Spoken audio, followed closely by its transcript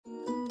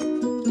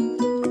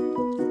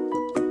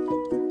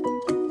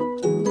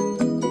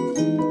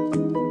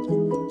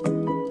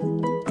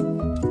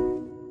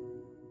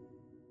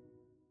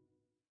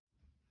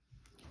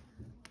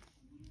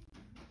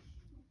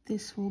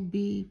This will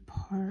be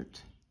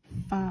part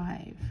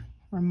 5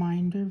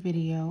 reminder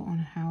video on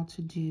how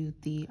to do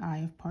the eye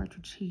of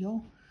Partridge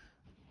Heel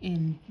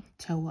in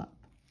toe up.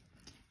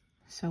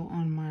 So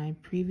on my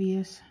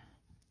previous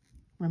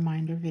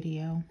reminder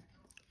video,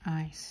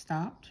 I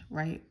stopped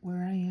right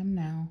where I am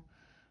now.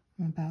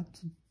 I'm about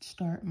to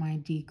start my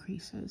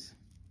decreases.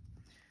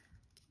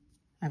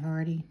 I've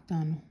already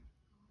done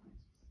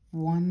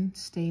one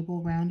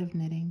stable round of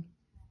knitting,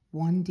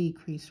 one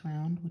decrease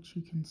round, which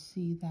you can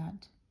see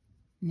that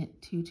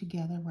knit 2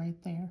 together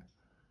right there,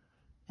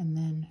 and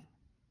then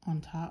on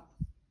top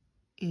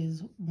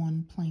is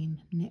one plain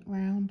knit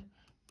round,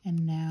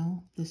 and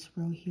now this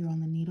row here on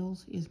the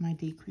needles is my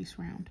decrease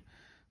round.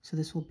 So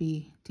this will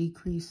be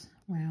decrease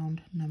round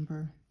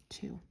number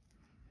 2.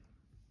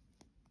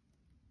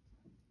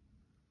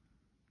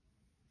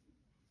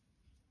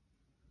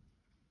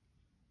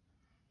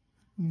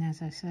 And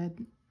as I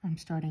said, I'm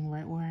starting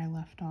right where I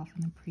left off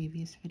in the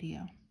previous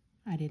video.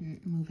 I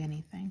didn't move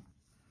anything.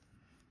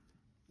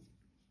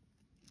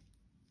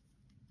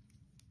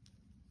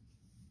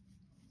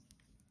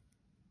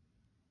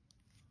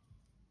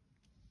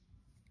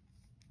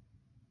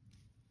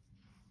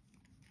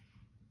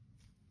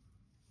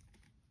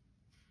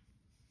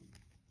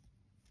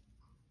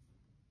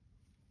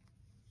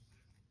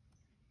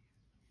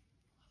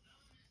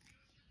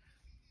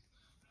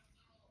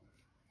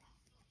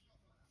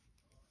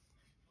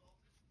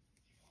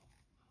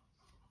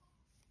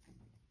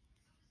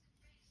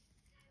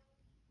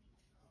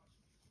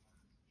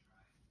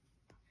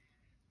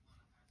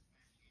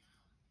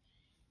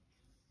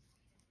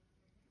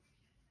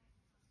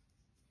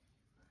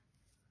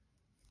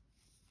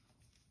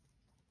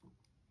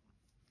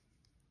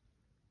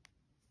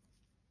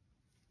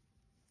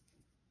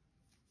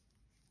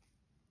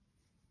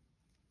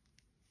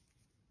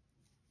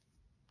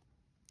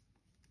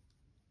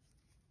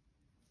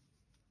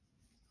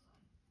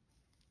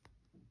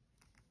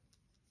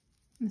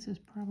 This is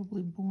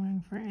probably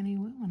boring for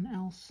anyone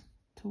else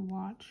to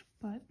watch,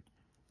 but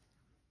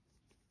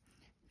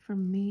for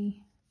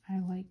me, I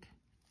like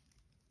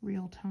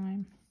real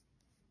time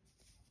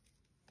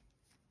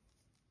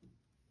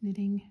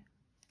knitting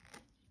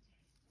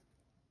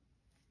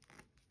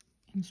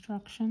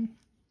instruction.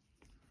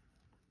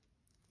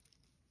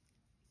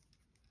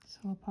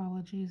 So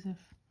apologies if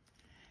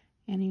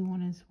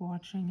anyone is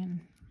watching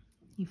and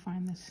you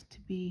find this to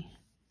be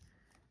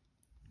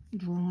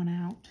drawn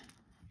out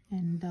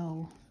and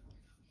dull.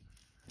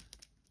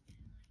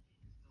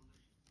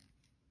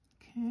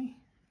 Okay,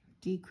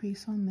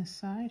 decrease on this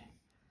side,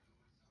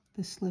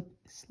 the slip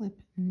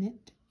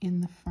knit in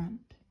the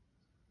front,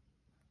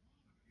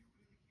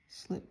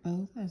 slip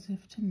both as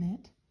if to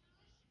knit,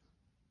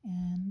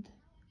 and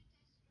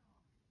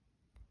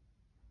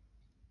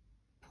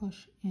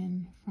push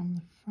in from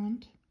the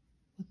front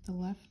with the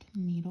left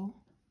needle,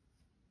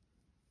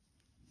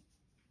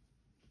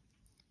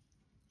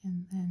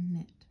 and then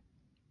knit.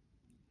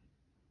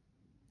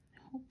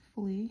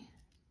 Hopefully,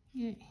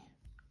 yay,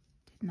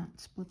 did not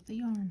split the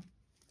yarn.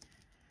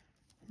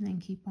 And then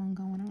keep on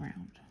going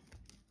around.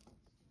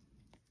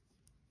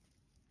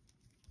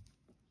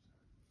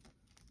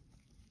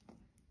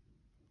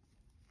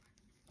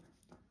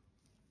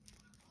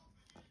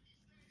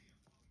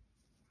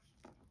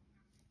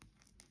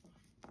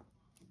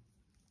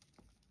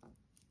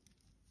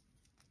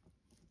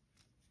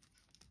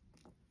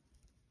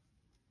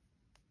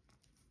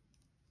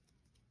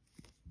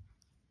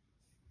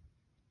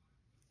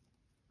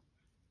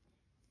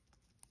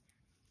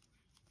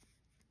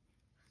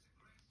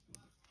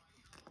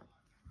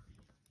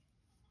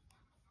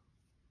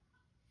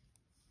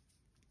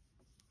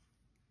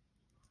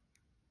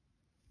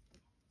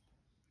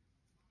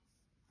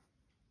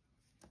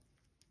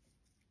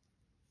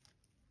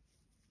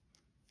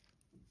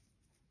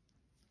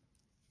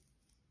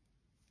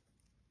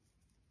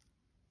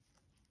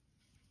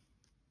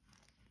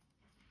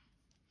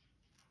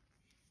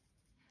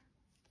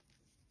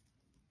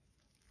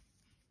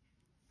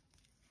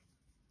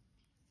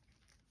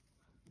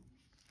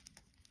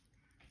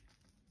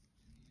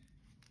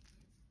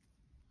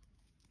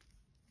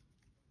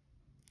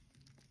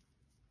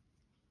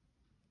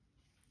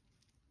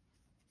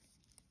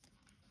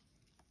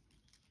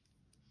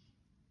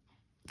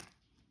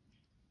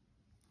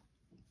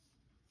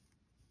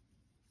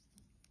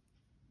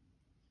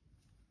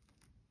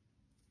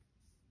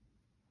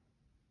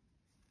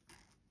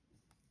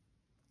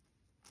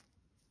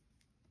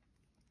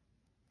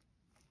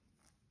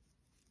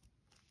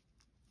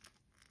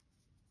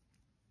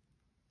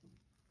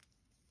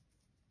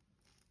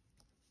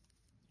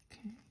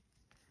 Okay,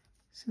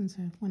 since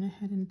I went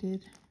ahead and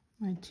did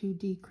my 2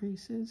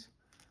 decreases,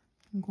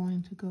 I'm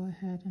going to go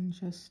ahead and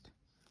just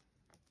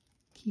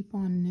keep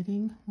on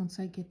knitting once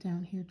I get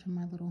down here to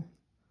my little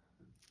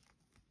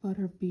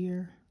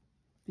butterbeer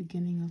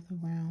beginning of the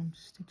round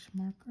stitch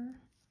marker.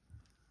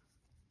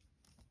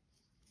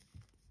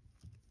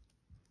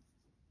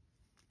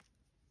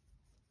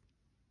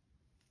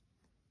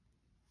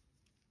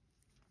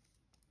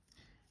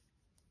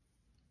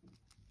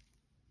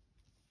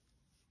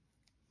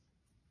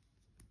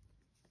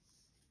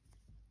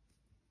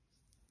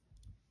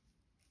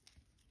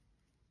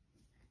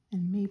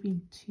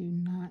 maybe to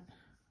not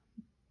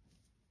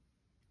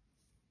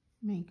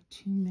make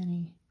too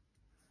many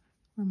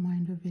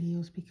reminder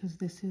videos because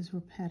this is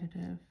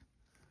repetitive.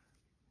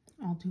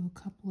 I'll do a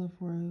couple of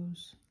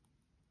rows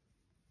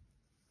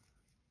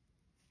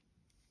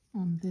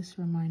on this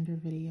reminder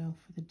video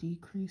for the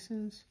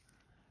decreases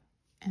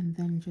and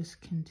then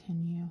just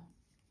continue.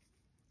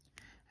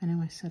 I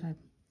know I said I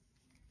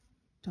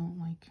don't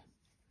like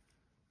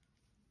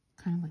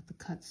kind of like the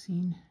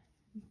cutscene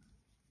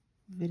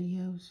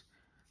videos,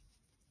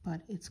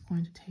 but it's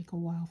going to take a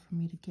while for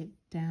me to get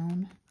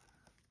down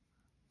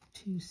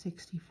to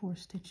 64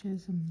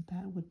 stitches, and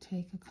that would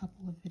take a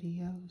couple of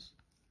videos.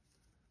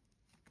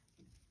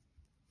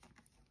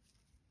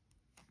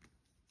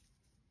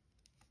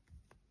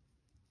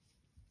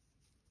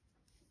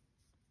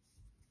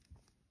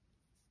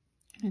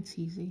 And it's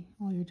easy.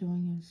 All you're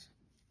doing is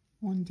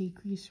one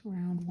decrease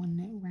round, one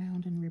knit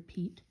round, and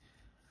repeat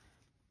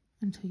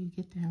until you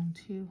get down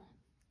to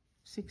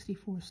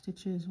 64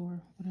 stitches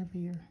or whatever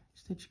your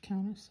stitch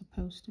count is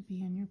supposed to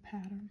be in your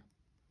pattern.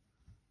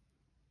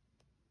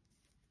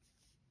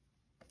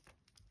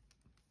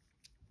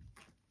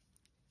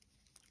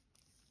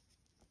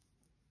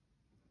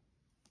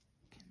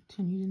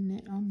 Continue to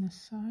knit on this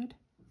side.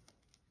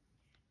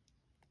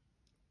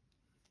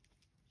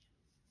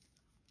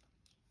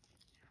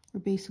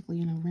 We're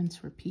basically in a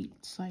rinse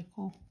repeat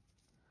cycle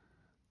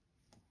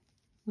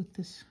with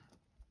this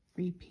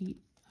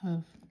repeat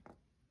of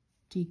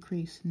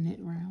decrease knit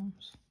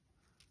rounds.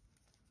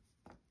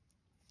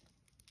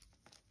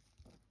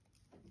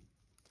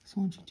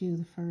 So once you do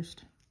the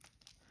first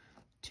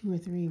 2 or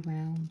 3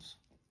 rounds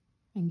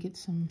and get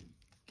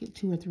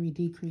 2 or 3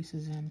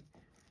 decreases in,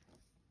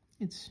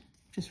 it's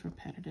just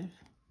repetitive.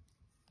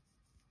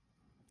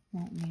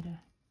 Won't need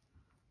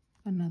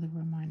another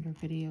reminder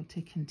video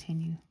to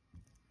continue.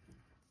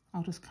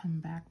 I'll just come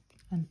back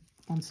and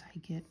once I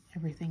get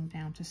everything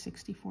down to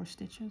 64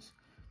 stitches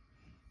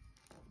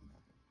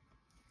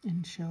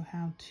and show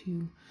how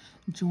to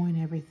join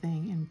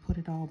everything and put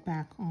it all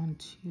back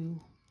onto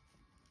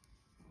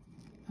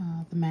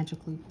the magic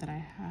loop that I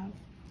have.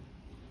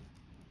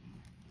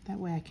 That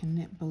way I can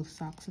knit both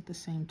socks at the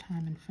same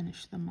time and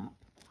finish them up.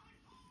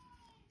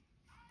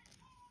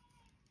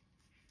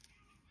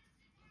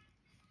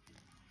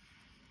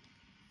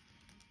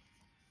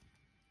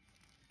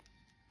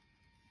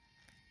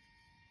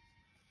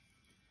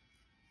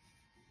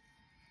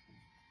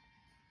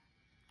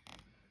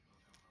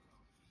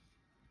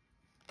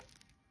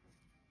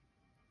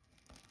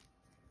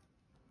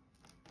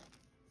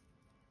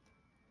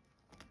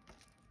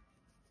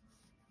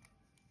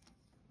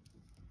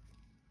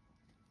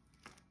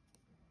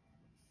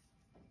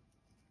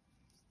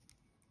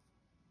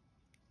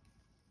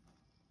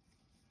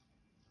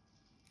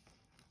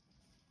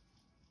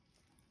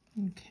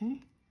 Okay,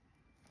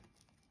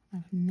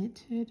 I've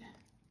knitted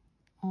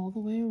all the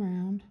way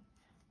around.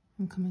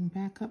 I'm coming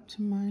back up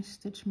to my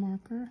stitch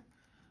marker,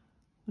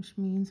 which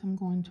means I'm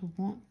going to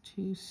want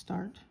to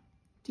start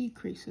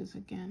decreases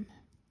again.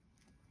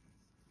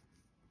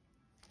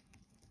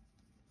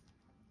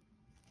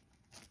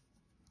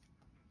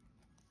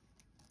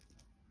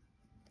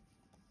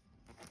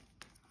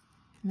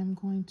 And I'm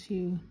going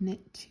to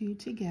knit 2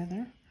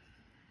 together.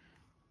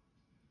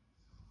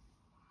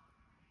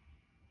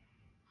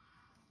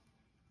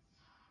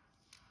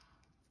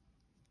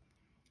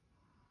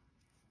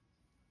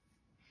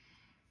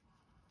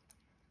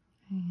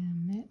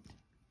 And knit.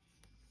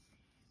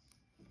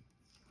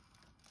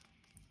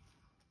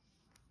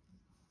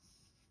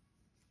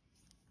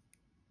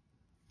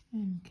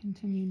 And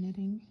continue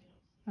knitting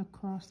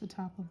across the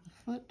top of the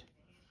foot.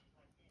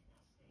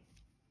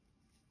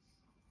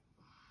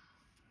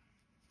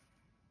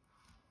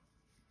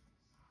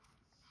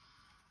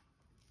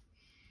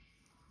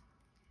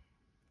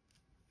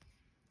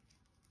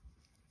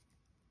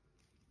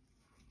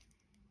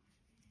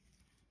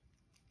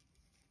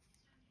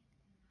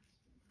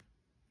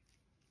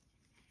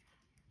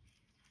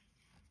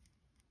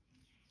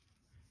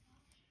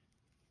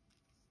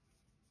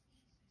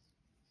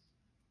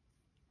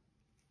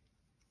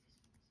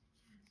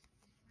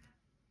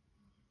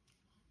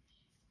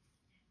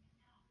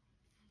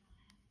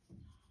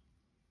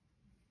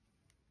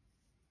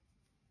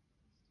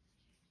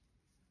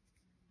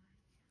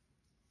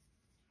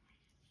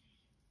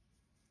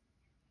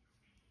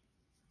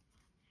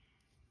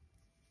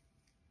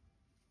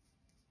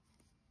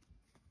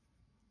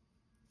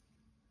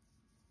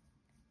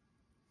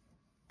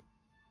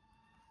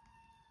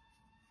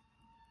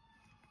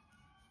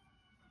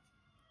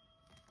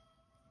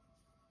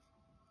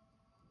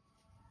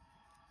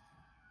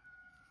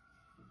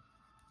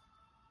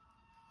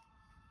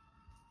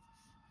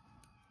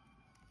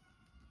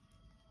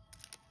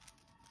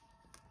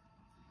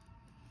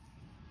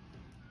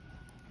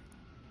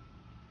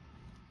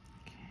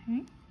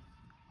 Okay,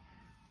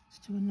 let's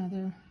do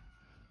another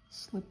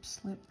slip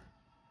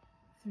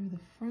through the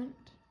front.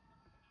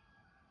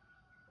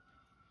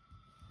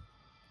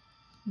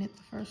 Knit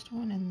the first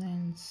one and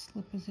then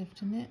slip as if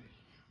to knit,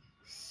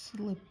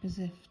 slip as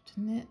if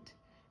to knit,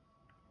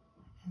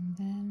 and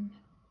then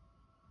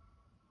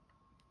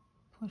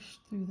push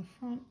through the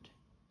front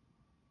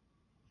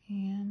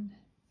and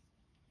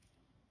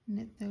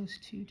knit those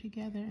two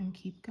together and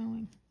keep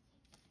going.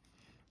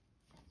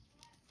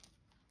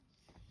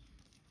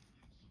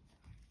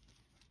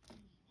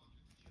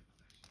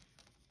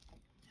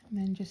 And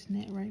then just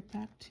knit right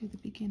back to the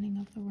beginning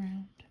of the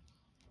round.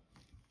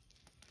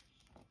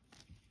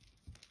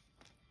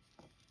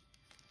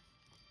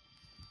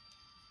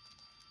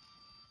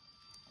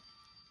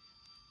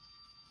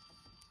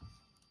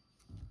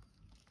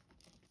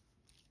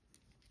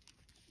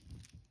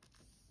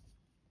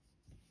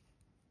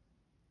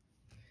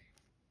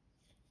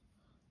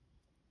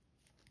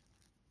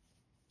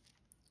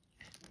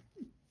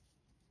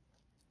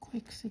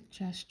 Quick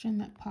suggestion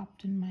that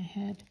popped in my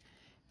head: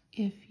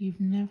 if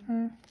you've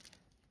never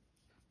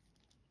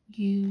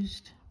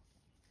used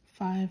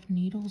 5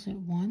 needles at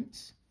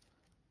once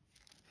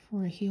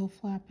for a heel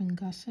flap and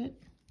gusset,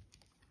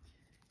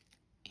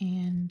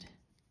 and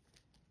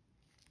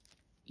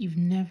you've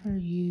never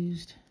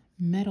used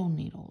metal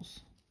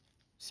needles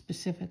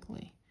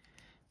specifically,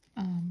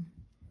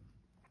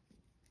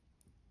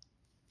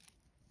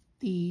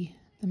 the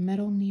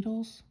metal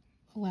needles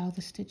allow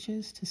the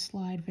stitches to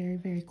slide very,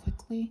 very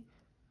quickly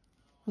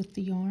with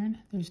the yarn.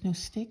 There's no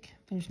stick,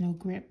 there's no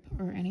grip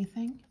or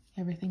anything.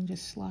 Everything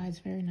just slides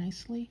very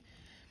nicely.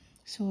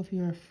 So if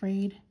you're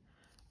afraid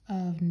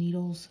of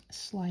needles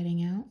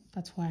sliding out,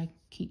 that's why I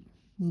keep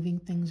moving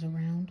things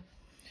around,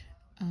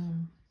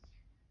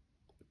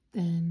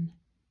 then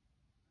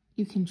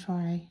you can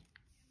try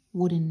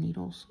wooden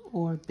needles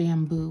or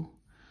bamboo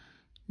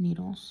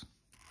needles.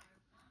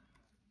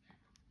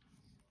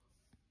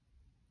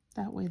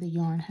 That way the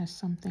yarn has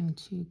something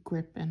to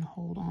grip and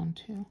hold on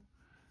to,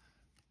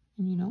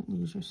 and you don't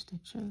lose your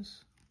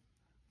stitches.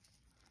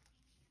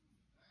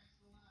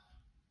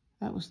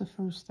 That was the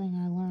first thing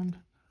I learned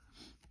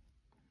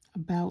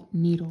about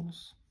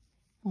needles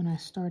when I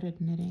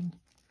started knitting.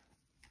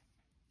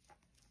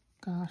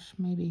 Gosh,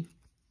 maybe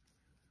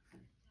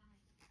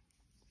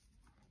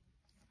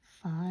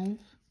 5,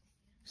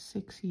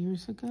 6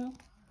 years ago,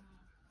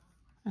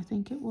 I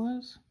think it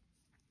was.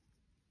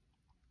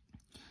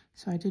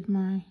 So I did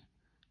my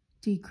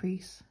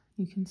decrease.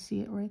 You can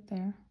see it right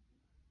there.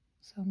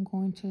 So I'm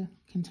going to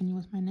continue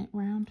with my knit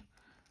round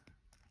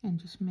and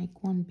just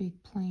make one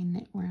big plain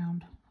knit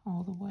round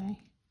all the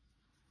way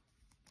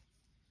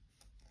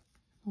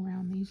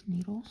around these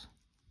needles.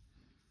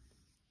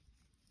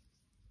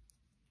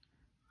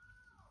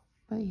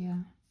 But yeah,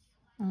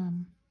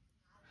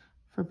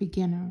 for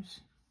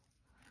beginners,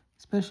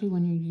 especially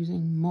when you're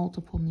using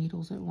multiple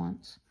needles at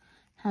once,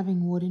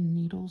 having wooden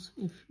needles,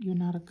 if you're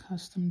not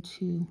accustomed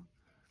to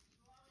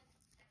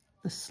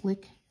the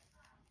slick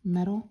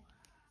metal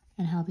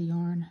and how the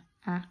yarn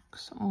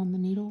acts on the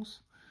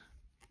needles,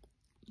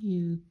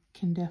 you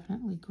can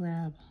definitely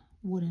grab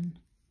wooden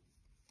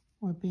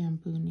or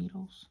bamboo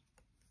needles.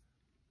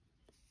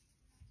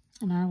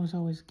 And I was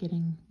always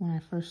getting, when I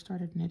first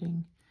started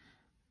knitting,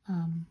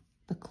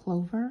 the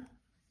Clover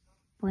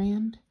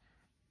brand,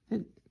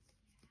 that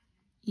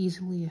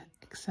easily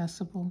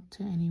accessible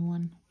to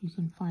anyone. You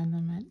can find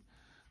them at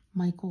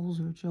Michael's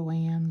or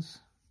Joann's,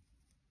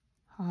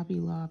 Hobby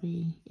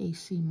Lobby,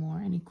 AC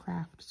Moore, any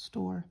craft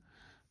store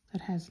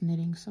that has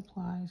knitting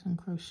supplies and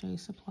crochet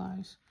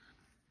supplies.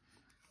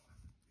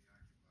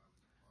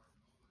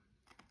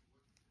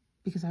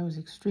 Because I was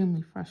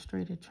extremely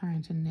frustrated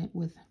trying to knit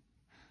with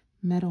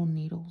metal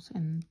needles,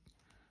 and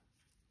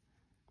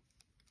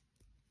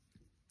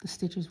the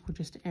stitches were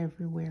just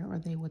everywhere, or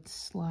they would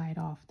slide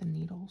off the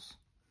needles.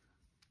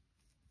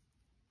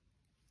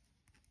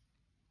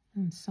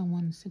 And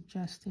someone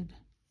suggested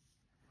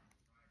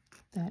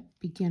that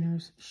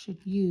beginners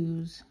should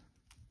use,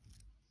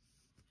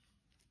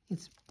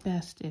 it's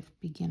best if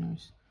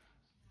beginners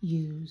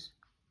use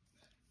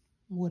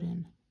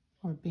wooden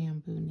or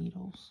bamboo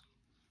needles.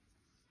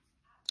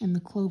 And the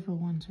Clover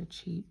ones are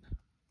cheap,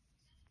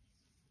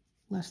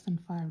 less than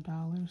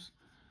 $5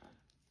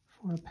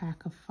 for a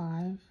pack of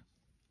 5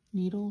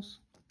 needles.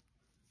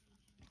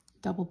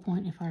 Double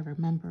point if I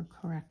remember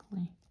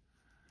correctly.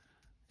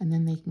 And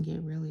then they can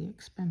get really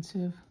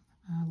expensive,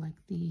 like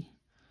the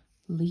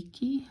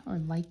Leaky or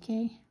Like.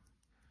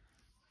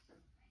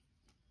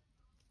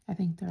 I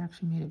think they're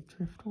actually made of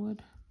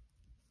driftwood,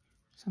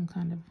 some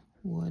kind of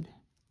wood.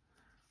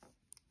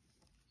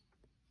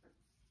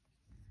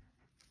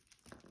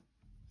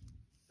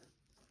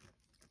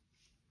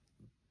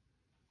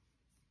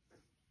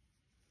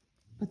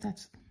 But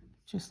that's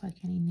just like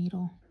any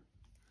needle.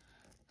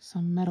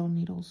 Some metal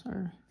needles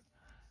are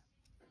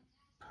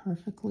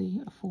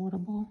perfectly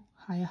affordable.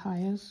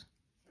 Hayas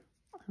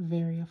are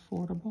very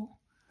affordable.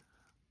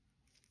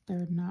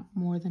 They're not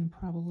more than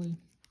probably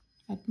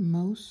at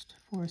most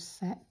for a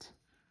set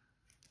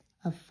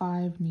of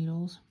 5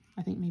 needles,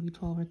 I think maybe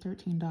 $12 or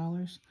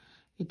 $13.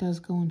 It does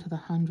go into the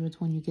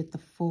hundreds when you get the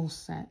full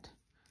set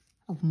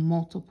of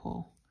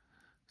multiple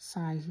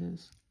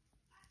sizes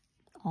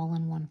all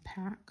in one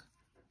pack,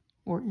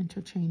 or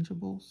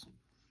interchangeables.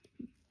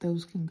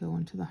 Those can go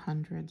into the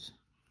hundreds.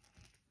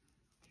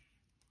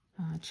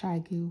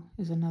 Chaigu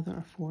is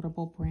another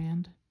affordable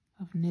brand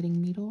of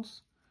knitting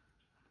needles.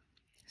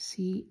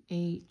 CHIAGOO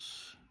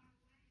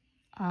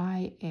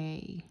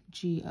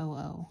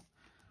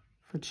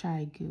for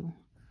Chaigu.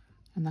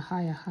 And the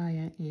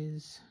Haya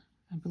is,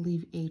 I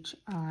believe,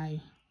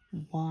 HIYA.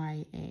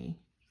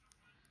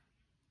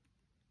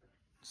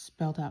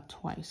 Spelled out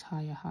twice,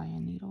 Haya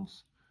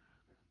needles.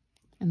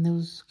 And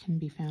those can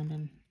be found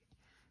in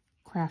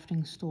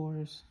crafting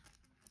stores.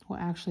 Well,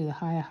 actually, the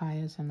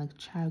Hayas and the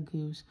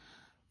Chaigus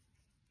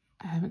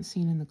I haven't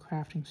seen in the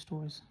crafting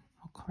stores.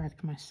 I'll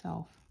correct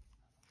myself.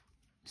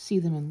 See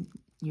them in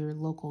your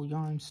local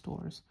yarn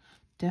stores.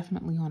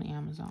 Definitely on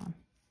Amazon.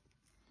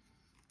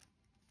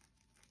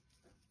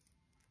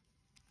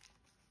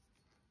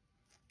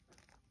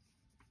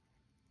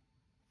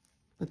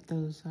 But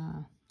those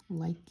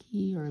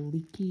likey or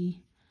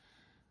leaky.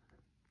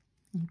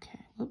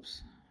 Okay,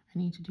 whoops. I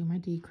need to do my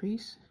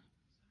decrease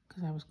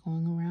because I was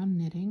going around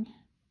knitting.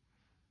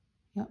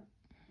 Yep.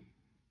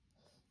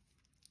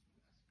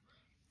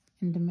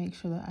 And to make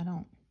sure that I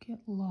don't get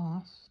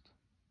lost.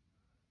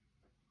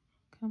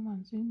 Come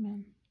on, zoom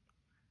in.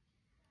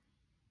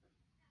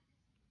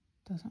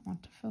 Doesn't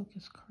want to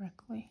focus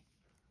correctly.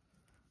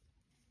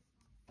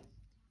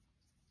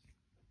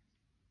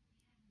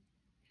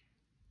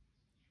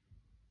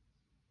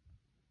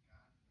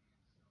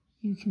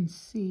 You can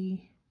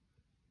see,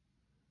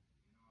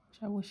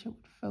 which I wish it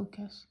would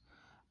focus.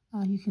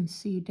 You can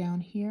see down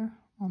here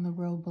on the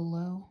row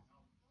below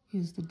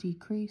is the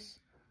decrease.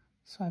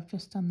 So I've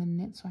just done the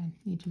knit, so I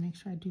need to make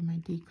sure I do my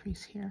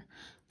decrease here.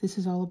 This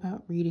is all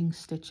about reading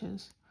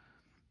stitches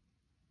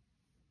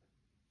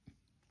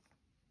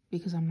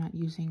because I'm not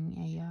using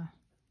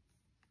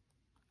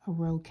a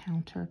row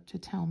counter to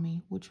tell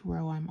me which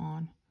row I'm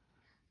on.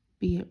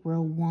 Be it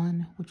row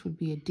 1, which would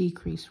be a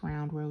decrease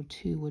round, row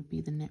 2 would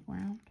be the knit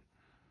round.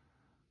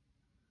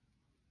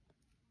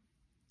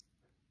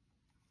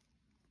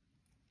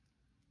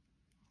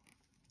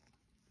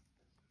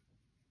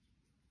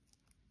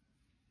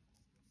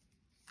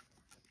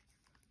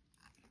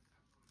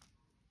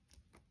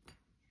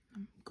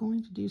 I'm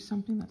going to do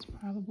something that's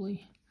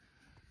probably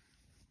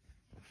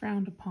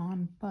frowned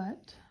upon,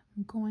 but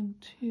I'm going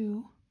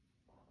to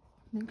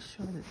make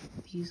sure that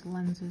these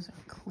lenses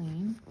are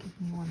clean.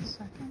 Give me 1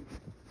 second.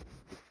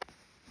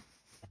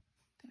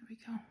 There we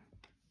go.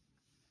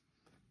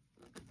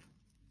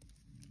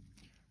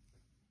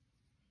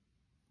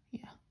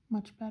 Yeah,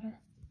 much better.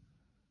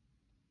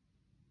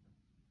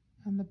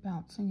 And the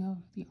bouncing of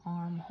the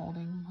arm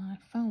holding my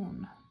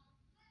phone,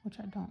 which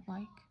I don't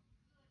like.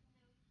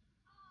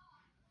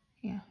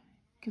 Yeah,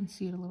 you can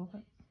see it a little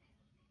bit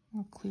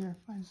more clear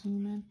if I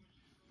zoom in.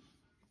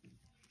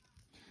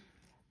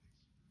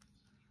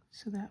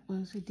 So that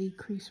was a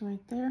decrease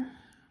right there.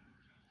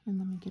 And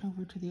let me get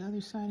over to the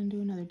other side and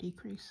do another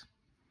decrease.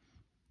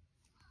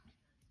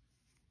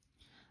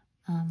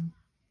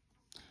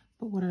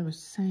 But what I was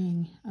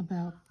saying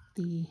about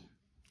the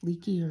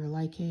leaky or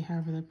like,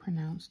 however they're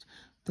pronounced,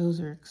 those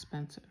are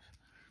expensive.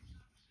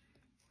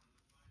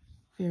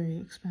 Very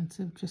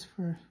expensive just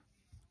for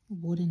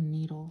wooden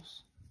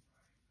needles.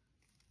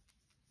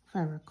 If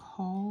I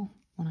recall,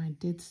 when I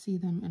did see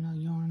them in a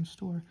yarn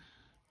store,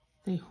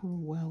 they were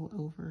well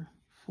over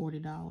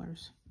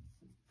 $40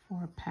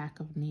 for a pack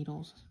of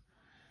needles.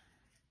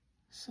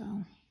 So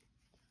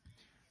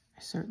I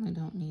certainly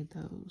don't need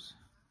those.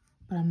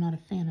 But I'm not a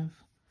fan of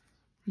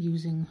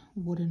using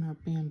wooden or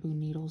bamboo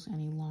needles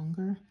any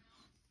longer.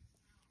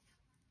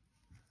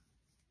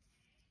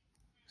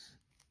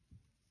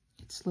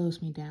 It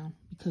slows me down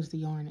because the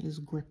yarn is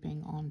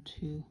gripping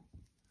onto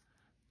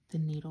the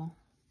needle.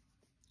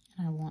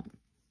 And I want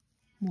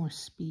more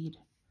speed.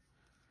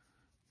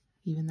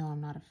 Even though I'm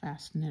not a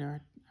fast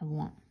knitter, I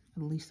want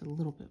at least a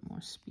little bit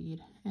more speed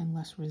and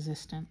less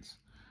resistance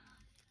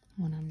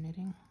when I'm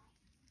knitting.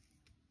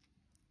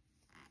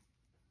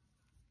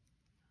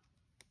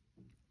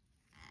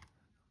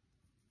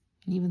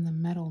 And even the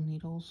metal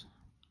needles,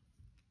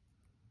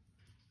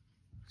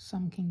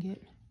 some can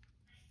get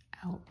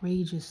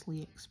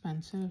outrageously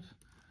expensive.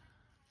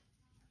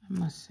 I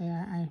must say,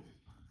 I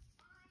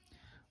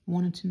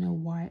wanted to know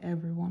why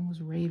everyone was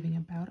raving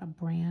about a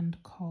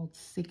brand called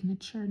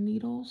Signature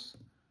Needles.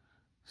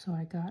 So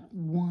I got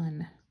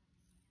one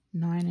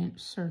 9-inch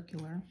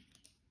circular.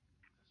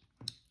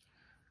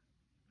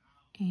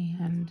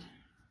 And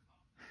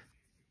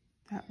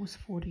that was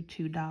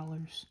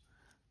 $42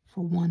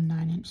 for one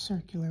 9-inch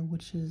circular,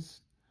 which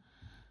is,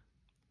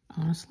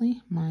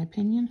 honestly, my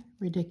opinion,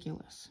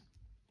 ridiculous.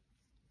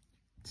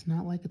 It's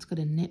not like it's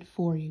going to knit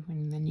for you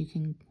and then you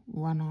can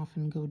run off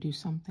and go do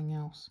something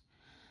else.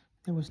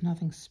 There was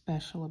nothing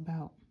special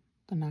about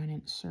the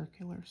 9-inch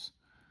circulars.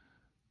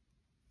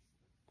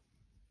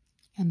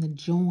 And the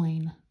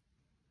join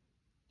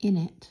in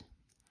it,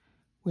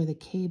 where the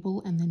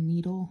cable and the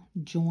needle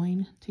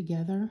join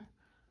together,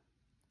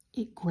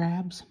 it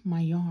grabs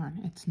my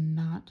yarn. It's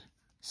not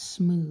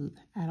smooth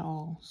at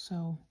all.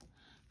 So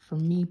for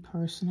me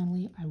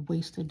personally, I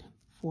wasted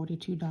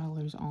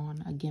 $42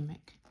 on a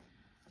gimmick.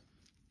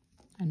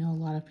 I know a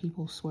lot of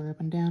people swear up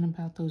and down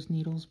about those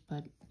needles,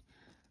 but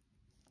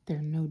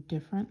they're no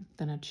different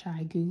than a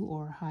chai-gu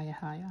or a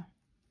haya,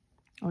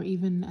 or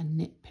even a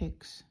Knit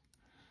Picks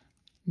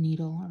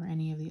needle or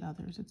any of the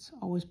others. It's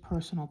always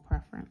personal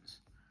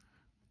preference.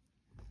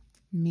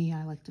 Me,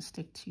 I like to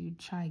stick to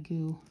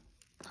chai-gu,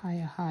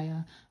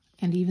 haya,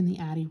 and even the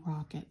Addy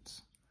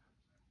Rockets.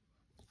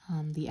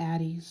 The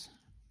Addies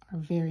are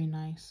very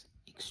nice,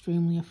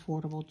 extremely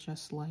affordable,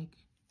 just like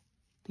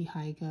the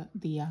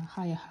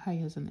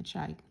hayas and the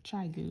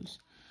chai-gus.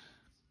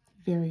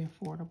 Very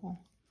affordable.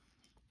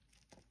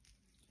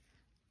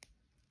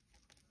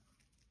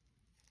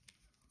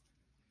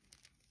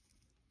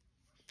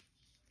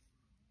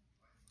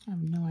 I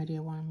have no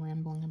idea why I'm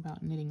rambling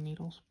about knitting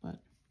needles, but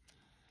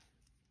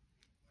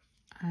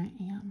I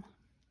am.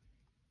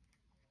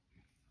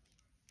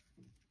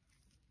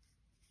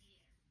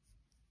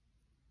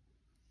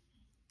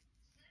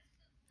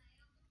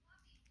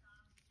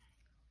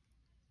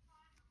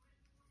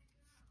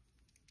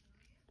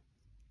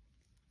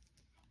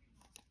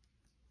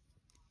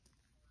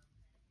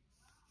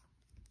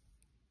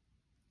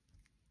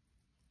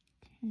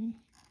 Okay.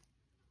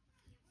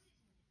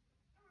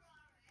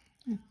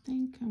 I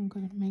think I'm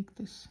going to make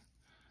this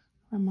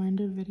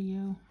reminder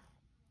video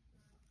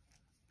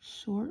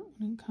short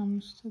when it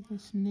comes to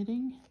this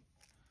knitting.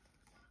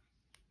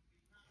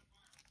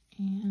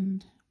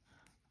 And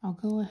I'll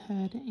go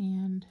ahead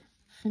and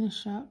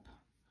finish up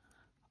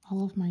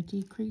all of my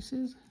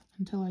decreases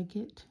until I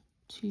get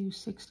to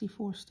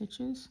 64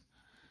 stitches.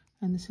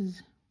 And this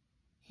is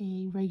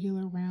a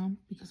regular round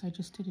because I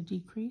just did a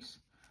decrease.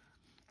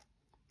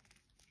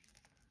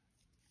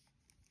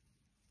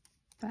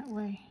 That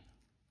way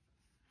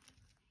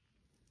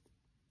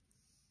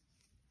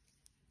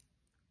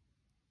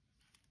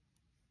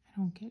I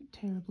don't get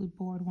terribly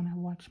bored when I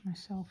watch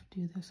myself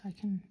do this. I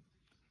can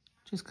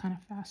just kind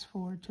of fast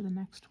forward to the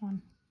next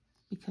one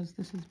because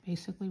this is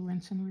basically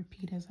rinse and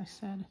repeat, as I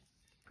said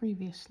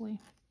previously.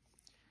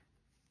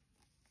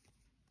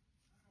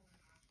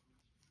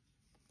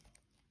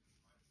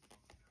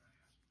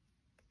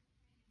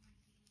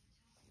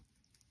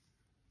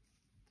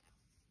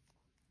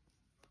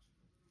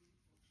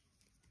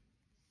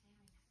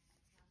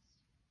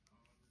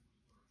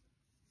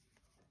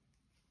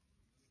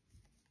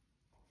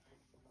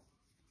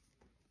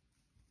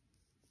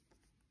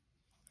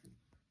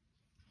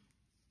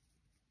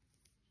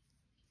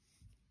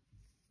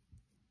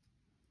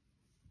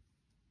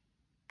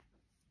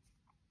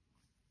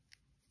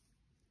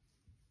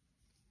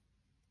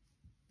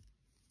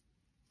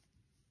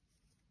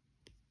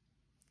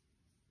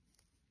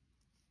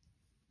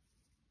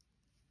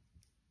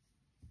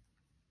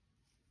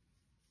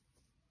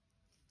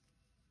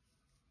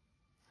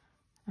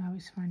 I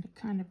always find it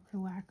kind of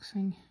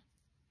relaxing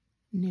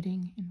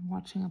knitting and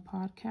watching a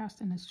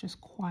podcast, and it's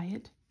just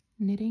quiet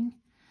knitting.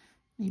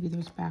 Maybe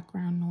there's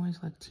background noise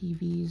like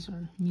TVs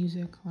or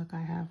music like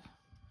I have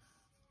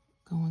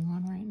going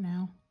on right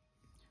now,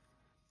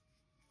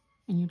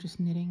 and you're just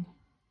knitting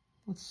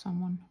with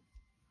someone.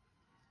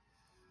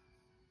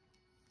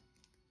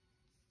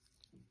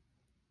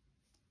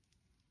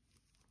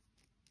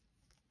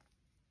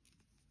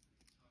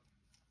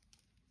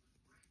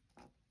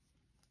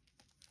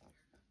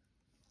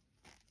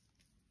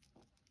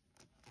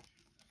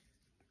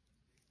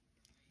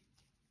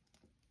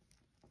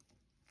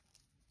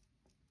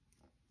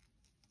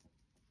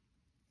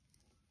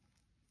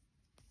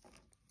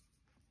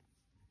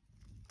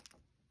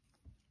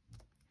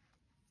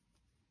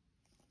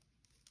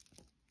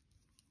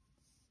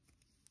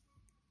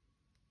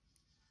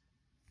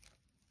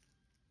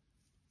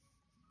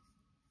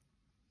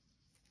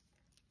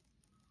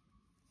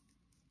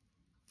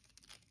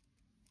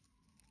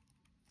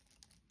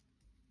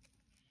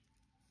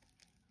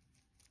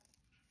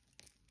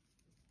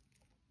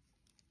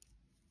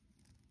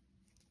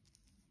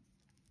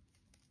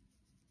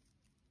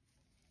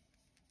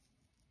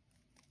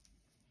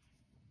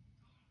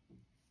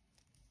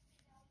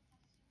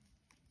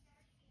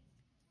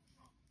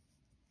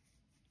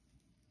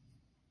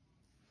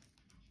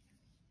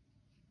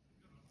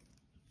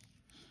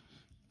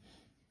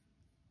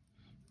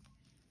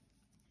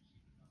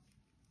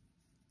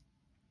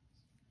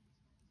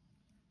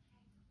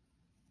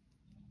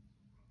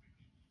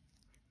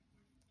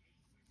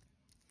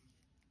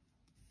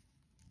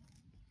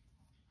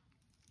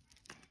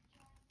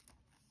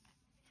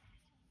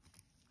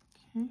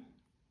 Okay,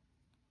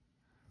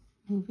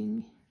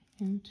 moving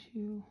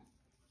into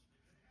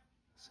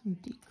some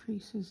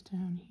decreases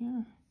down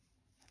here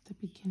at the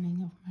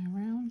beginning of my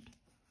round.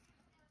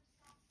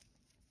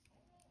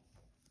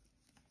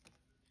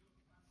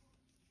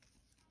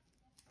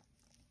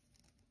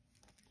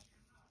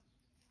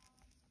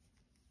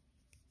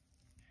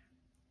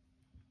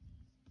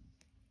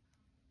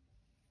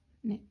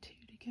 Knit two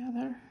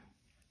together.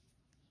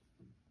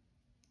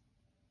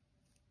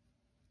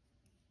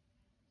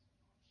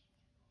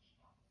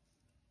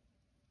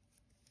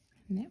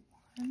 Knit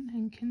one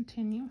and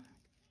continue.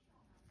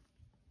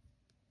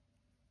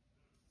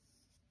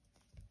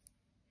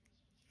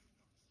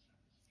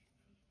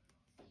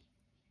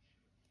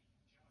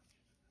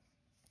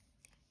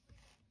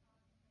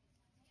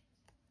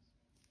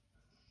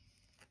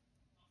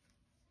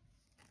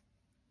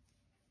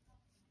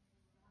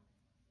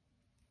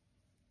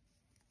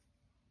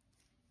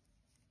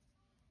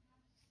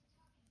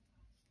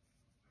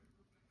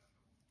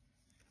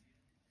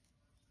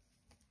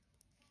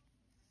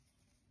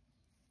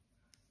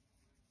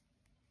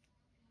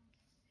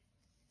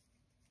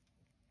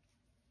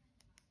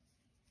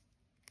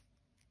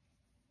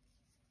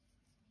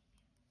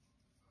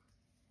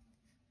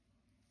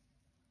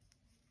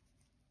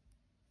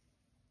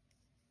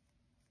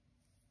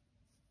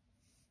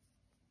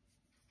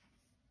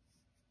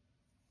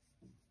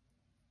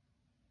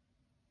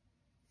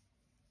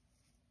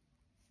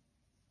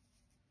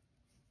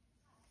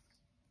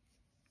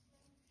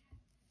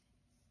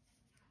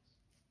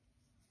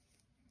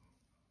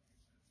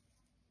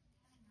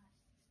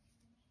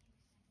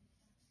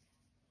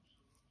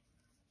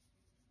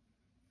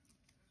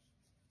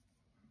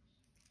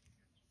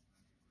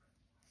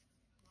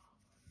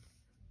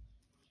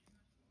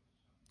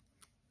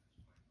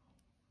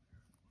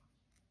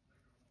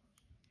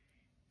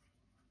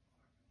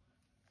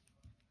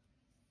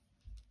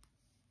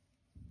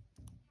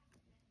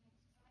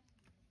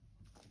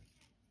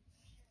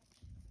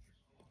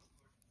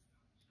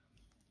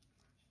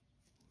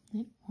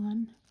 knit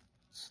one,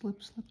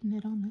 slip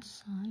knit on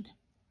this side.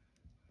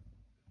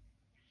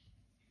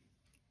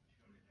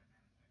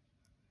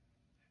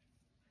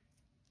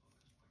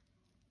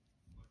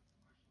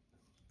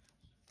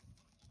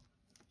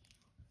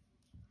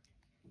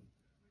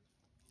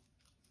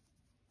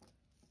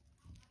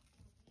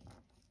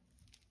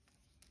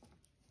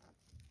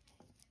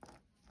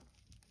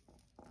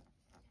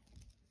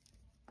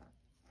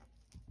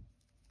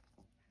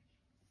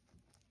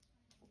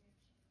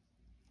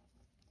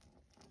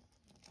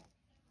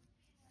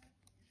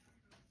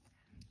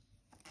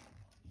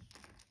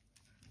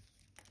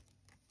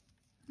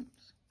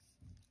 Oops.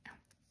 Ow.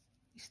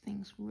 These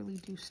things really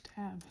do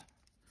stab.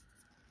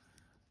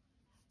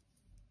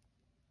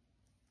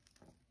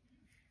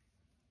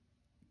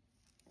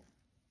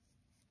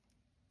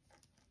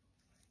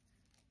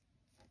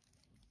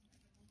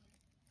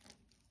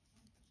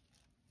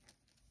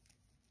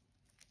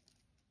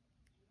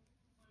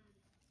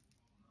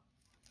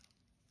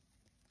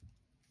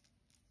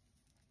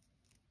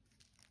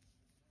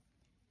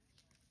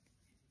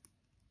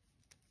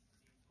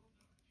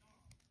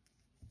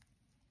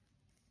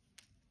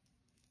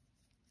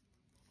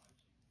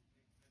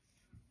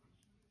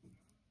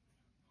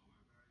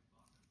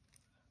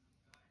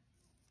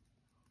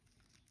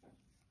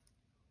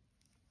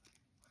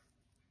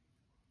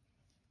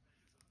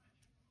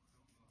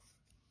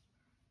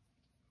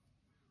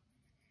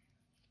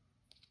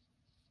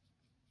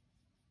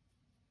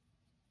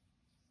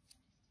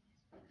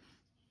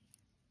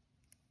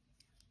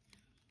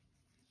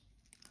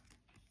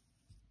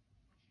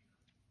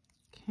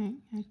 Okay,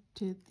 I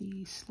did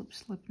the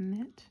slip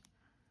knit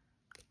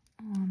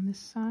on this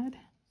side.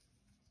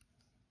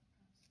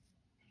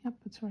 Yep,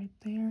 it's right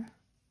there.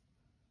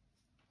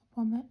 Up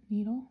on that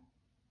needle.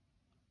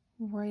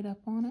 Right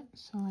up on it,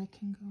 so I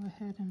can go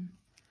ahead and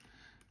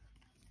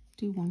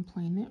do one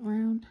plain knit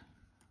round.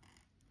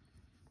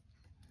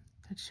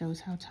 That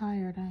shows how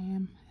tired I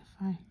am if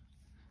I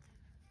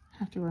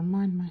have to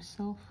remind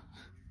myself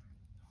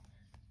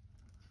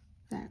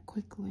that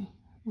quickly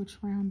which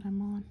round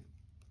I'm on.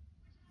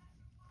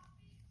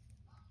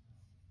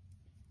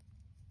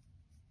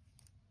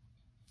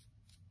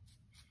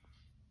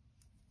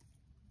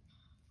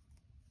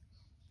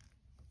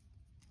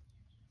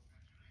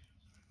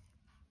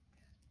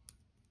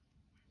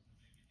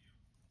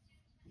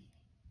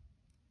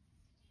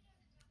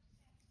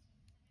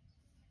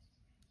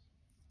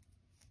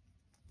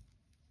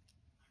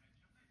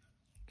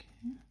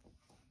 Okay.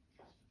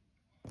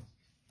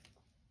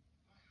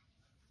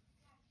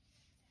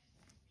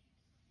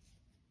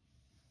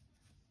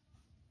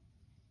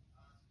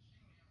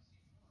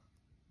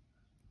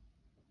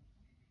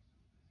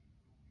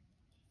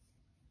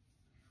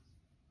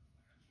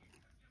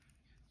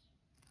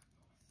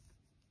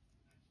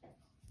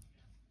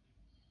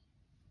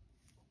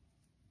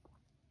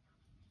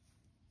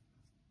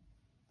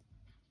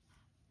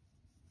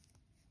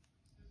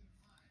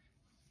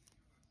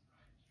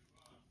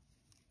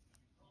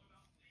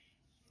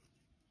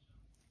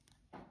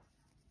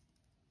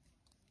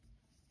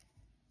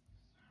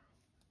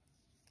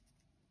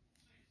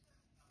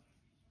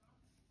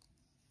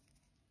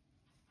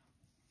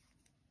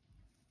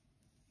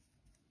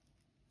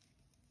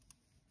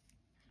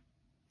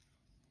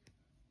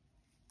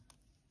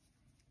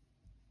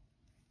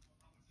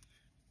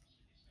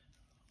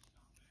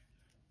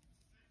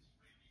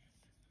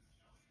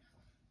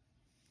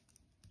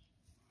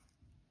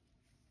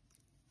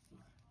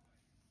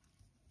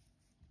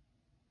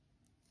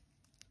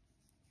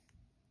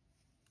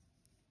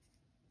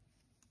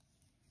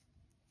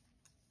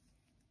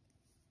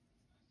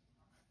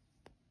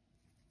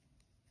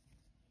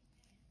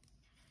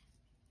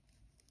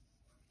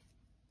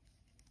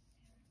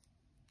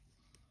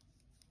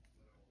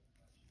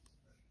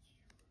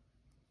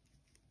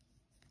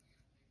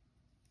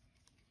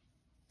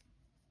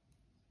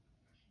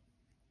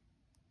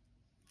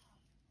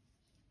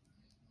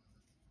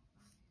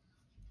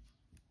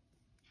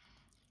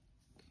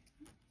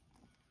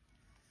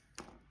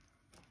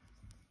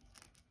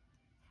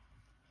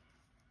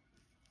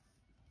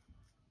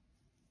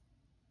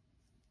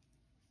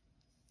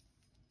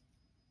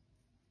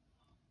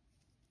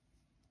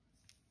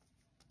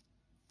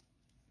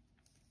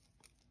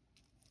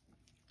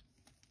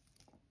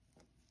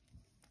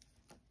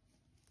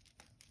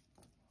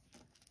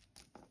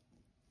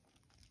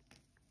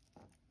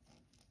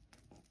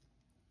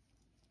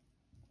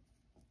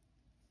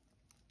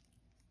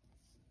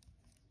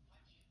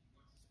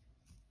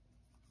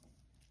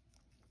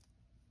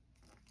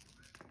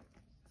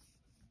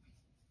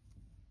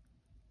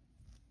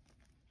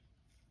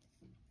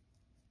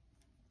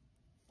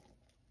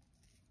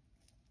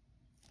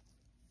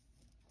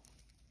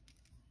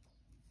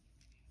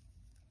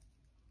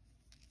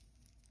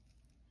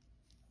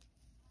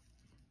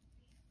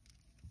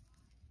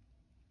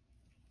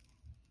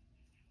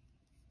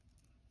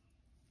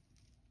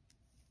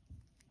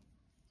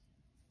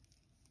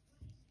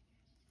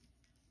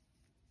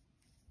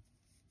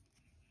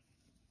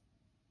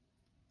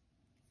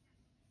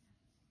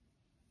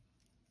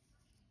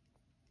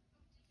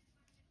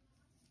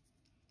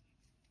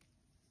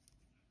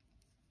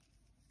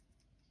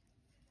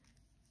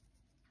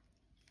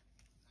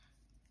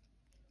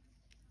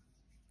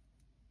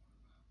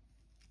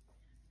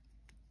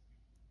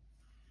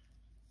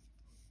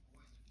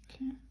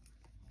 Okay.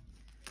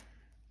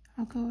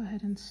 I'll go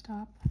ahead and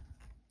stop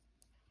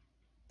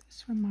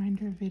this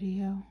reminder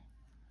video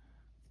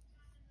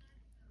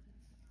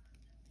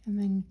and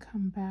then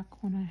come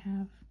back when I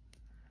have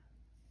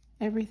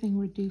everything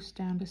reduced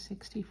down to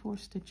 64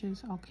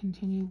 stitches. I'll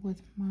continue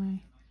with my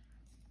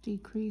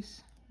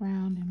decrease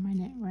round and my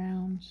knit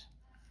rounds,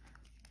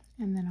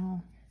 and then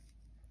I'll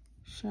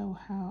show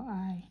how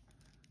I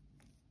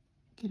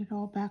get it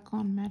all back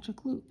on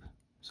magic loop.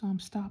 So I'm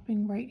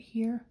stopping right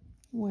here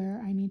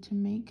where I need to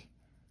make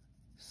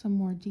some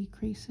more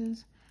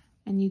decreases,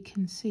 and you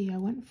can see I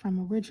went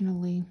from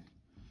originally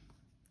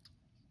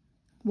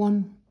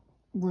one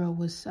row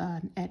was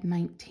at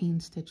 19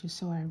 stitches,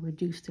 so I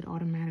reduced it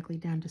automatically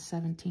down to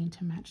 17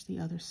 to match the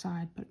other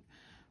side, but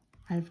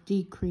I've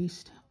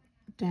decreased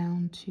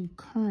down to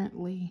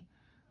currently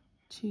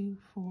 2,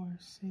 4,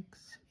 6,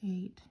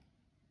 8,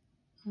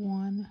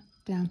 1,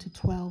 down to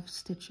 12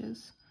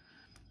 stitches.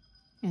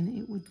 And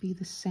it would be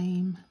the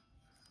same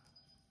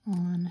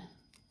on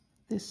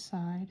this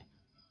side.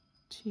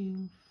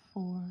 2,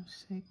 4,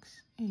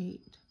 6,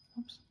 8,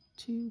 oops,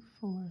 2,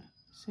 4,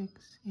 6,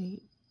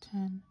 8,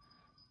 10,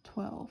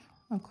 12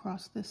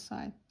 across this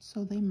side,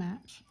 so they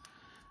match.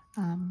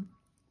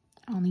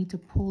 I'll need to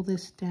pull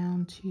this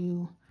down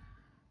to,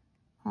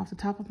 off the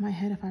top of my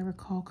head, if I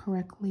recall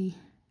correctly,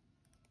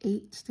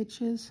 8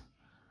 stitches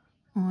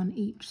on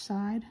each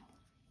side,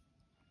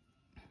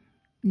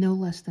 no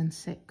less than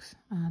 6,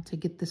 to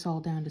get this all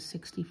down to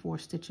 64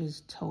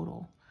 stitches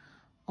total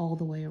all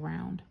the way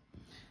around.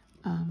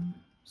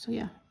 So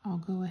yeah, I'll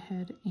go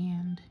ahead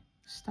and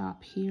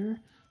stop here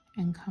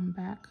and come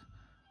back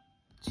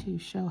to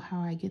show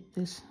how I get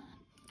this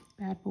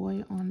bad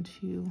boy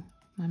onto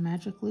my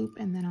magic loop,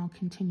 and then I'll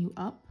continue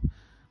up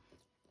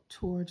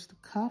towards the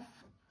cuff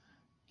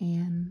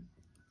and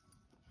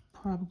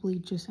probably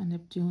just end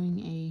up doing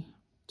a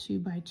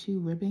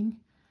 2x2 ribbing.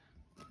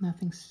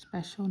 Nothing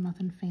special,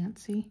 nothing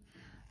fancy,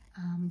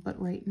 but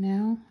right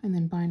now, and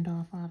then bind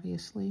off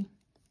obviously,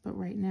 but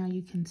right now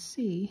you can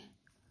see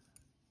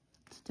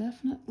it's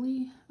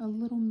definitely a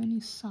little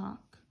mini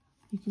sock.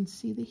 You can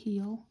see the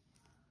heel,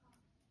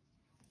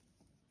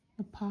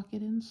 the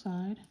pocket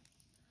inside,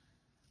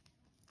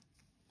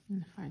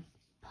 and if I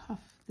puff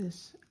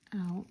this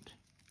out,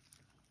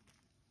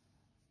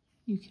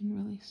 you can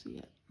really see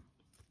it.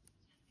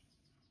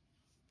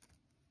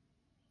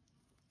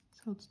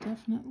 So it's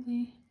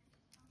definitely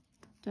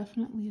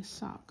a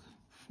sock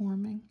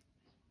forming.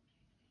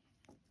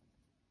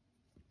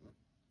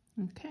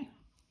 Okay.